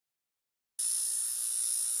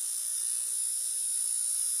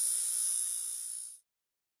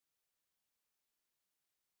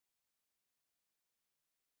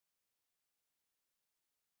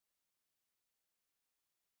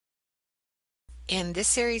In this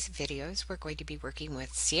series of videos, we're going to be working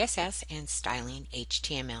with CSS and styling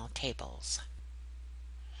HTML tables.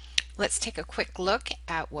 Let's take a quick look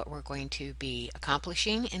at what we're going to be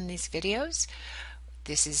accomplishing in these videos.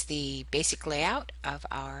 This is the basic layout of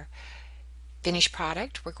our finished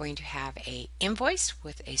product. We're going to have an invoice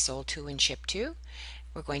with a sold to and shipped to.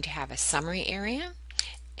 We're going to have a summary area,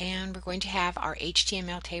 and we're going to have our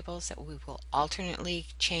HTML tables that we will alternately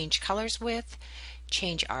change colors with,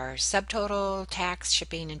 change our subtotal, tax,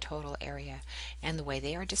 shipping, and total area, and the way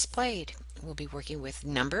they are displayed. We'll be working with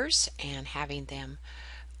numbers and having them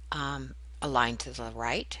aligned to the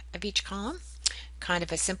right of each column. Kind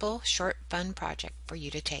of a simple, short, fun project for you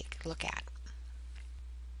to take a look at.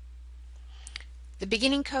 The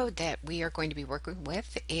beginning code that we are going to be working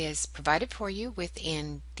with is provided for you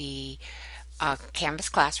within the Canvas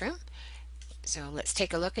classroom. So let's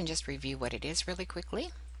take a look and just review what it is really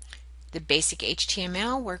quickly. The basic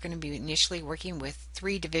HTML, we're going to be initially working with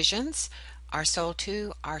 3 divisions: our sold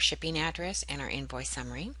to, our shipping address, and our invoice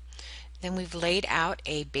summary. Then we've laid out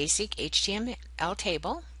a basic HTML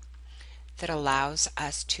table that allows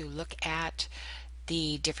us to look at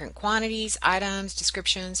the different quantities, items,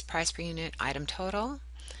 descriptions, price per unit, item total.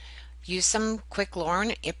 Use some quick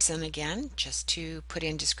Lorem Ipsum again just to put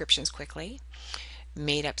in descriptions quickly.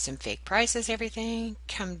 Made up some fake prices, everything.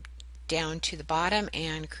 Come down to the bottom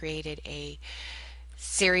and created a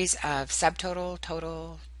series of subtotal,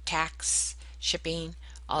 total, tax, shipping,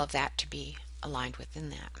 all of that to be aligned within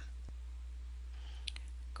that.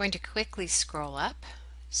 Going to quickly scroll up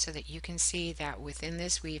so that you can see that within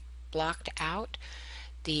this we've blocked out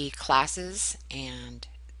the classes and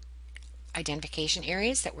identification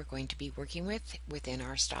areas that we're going to be working with within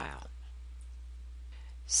our style.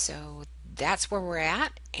 So that's where we're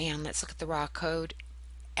at, and let's look at the raw code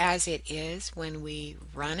as it is when we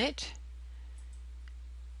run it,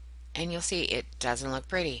 and you'll see it doesn't look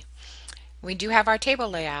pretty. We do have our table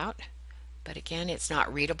layout, but again, it's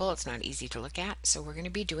not readable, it's not easy to look at, so we're going to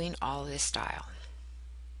be doing all this style.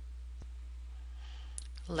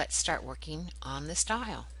 Let's start working on the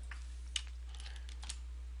style.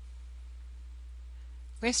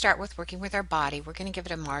 We're going to start with working with our body. We're going to give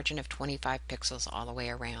it a margin of 25 pixels all the way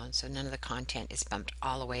around, so none of the content is bumped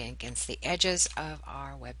all the way against the edges of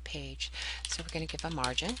our web page. So we're going to give a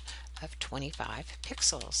margin of 25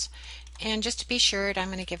 pixels. And just to be sure, I'm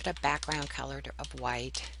going to give it a background color of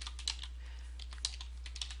white.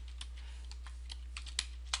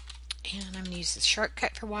 And I'm going to use the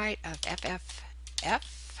shortcut for white of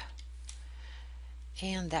FFF.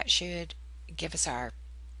 And that should give us our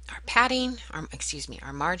padding,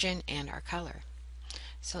 our margin, and our color.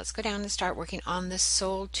 So let's go down and start working on the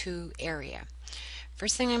sold to area.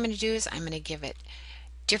 First thing I'm going to do is I'm going to give it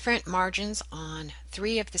different margins on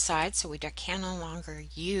 3 of the sides, so we can no longer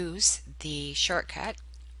use the shortcut.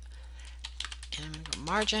 And I'm going to go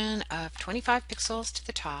margin of 25 pixels to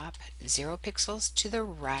the top, 0 pixels to the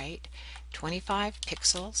right, 25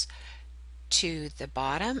 pixels to the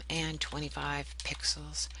bottom, and 25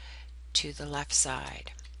 pixels to the left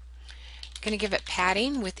side. Going to give it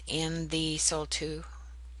padding within the sold to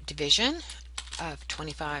division of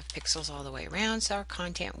 25 pixels all the way around, so our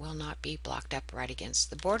content will not be blocked up right against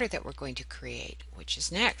the border that we're going to create, which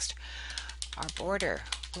is next. Our border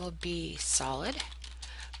will be solid,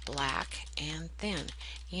 black, and thin.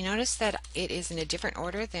 You notice that it is in a different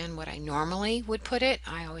order than what I normally would put it.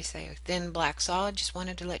 I always say thin, black, solid. Just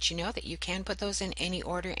wanted to let you know that you can put those in any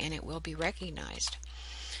order and it will be recognized.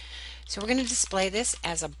 So we're going to display this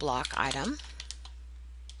as a block item,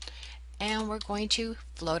 and we're going to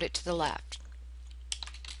float it to the left.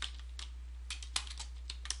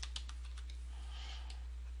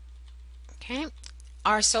 Okay,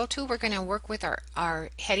 our sold to, we're going to work with our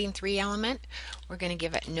heading 3 element. We're going to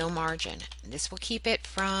give it no margin. This will keep it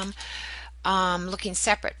from looking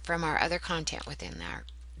separate from our other content within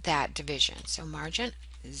that division. So margin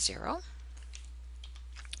 0.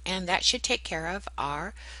 And that should take care of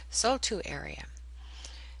our sold to area.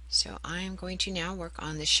 So I'm going to now work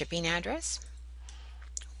on the shipping address,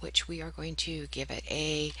 which we are going to give it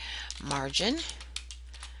a margin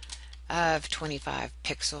of 25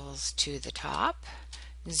 pixels to the top,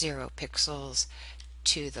 0 pixels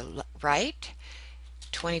to the right,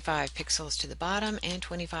 25 pixels to the bottom, and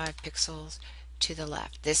 25 pixels to the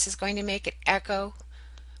left. This is going to make it echo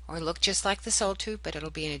or look just like the sold to, but it'll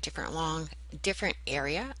be in a different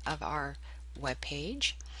area of our web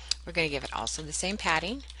page. We're going to give it also the same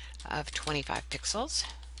padding of 25 pixels.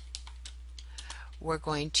 We're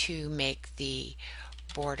going to make the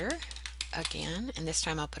border again, and this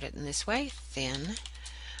time I'll put it in this way: thin,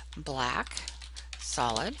 black,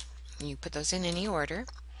 solid. You put those in any order.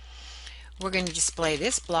 We're going to display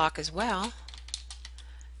this block as well.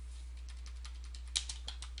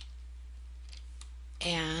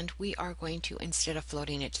 And we are going to, instead of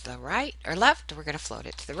floating it to the right or left, we're going to float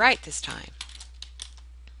it to the right this time.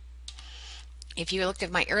 If you looked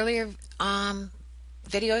at my earlier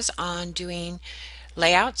videos on doing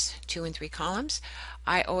layouts, 2 and 3 columns,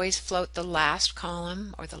 I always float the last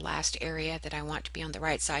column or the last area that I want to be on the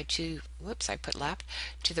right side to, whoops, I put left,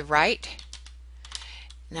 to the right.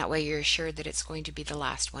 And that way you're assured that it's going to be the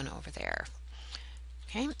last one over there.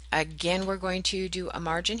 Okay, again, we're going to do a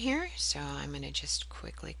margin here. So I'm going to just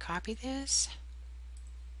quickly copy this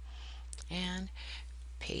and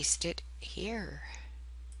paste it here.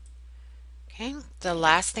 Okay, the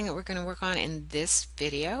last thing that we're going to work on in this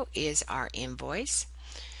video is our invoice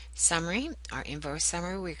summary. Our invoice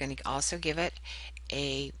summary, we're going to also give it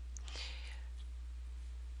a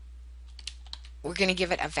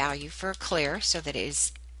value for clear so that it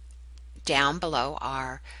is down below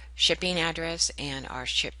our shipping address and our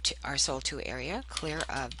sold to area, clear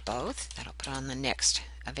of both. That'll put on the next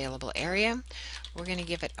available area. We're going to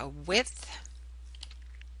give it a width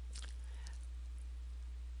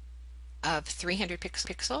of 300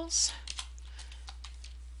 pixels.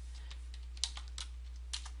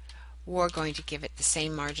 We're going to give it the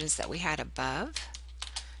same margins that we had above.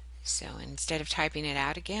 So instead of typing it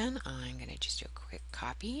out again, I'm going to just do a quick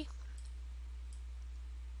copy.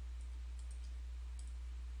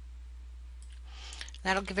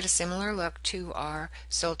 That'll give it a similar look to our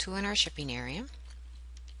sold to and our shipping area.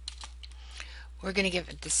 We're going to give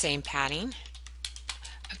it the same padding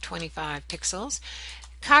of 25 pixels.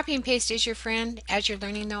 Copy and paste is your friend. As you're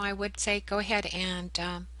learning though, I would say go ahead and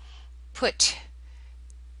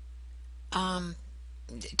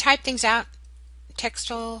type things out.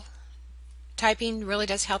 Textual typing really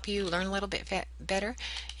does help you learn a little bit better.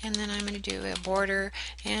 And then I'm going to do a border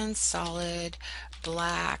and solid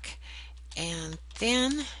black and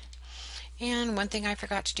thin. And one thing I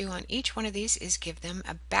forgot to do on each one of these is give them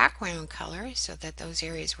a background color so that those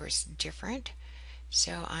areas were different.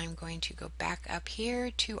 So I'm going to go back up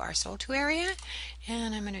here to our sold to area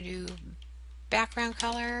and I'm going to do background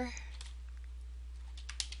color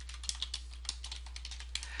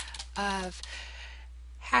of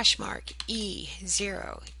hash mark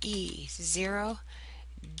E0 E0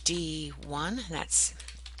 D1. That's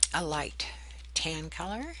a light tan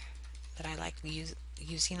color that I like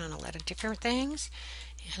using on a lot of different things.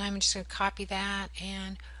 And I'm just going to copy that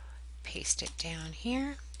and paste it down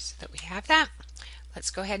here so that we have that.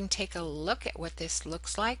 Let's go ahead and take a look at what this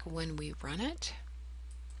looks like when we run it.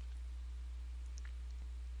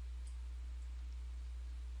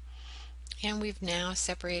 And we've now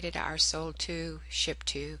separated our sold to, shipped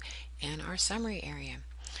to, and our summary area.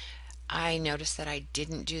 I noticed that I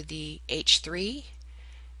didn't do the H3.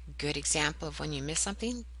 Good example of when you miss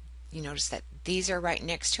something. You notice that these are right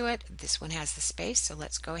next to it. This one has the space, so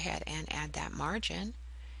let's go ahead and add that margin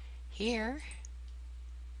here.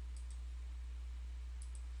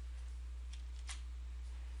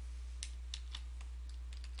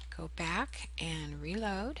 Go back and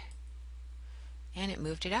reload, and it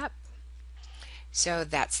moved it up. So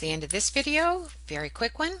that's the end of this video. Very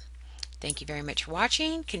quick one. Thank you very much for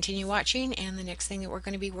watching. Continue watching, and the next thing that we're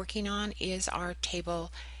going to be working on is our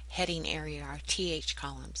table heading area, our TH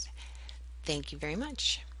columns. Thank you very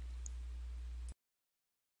much.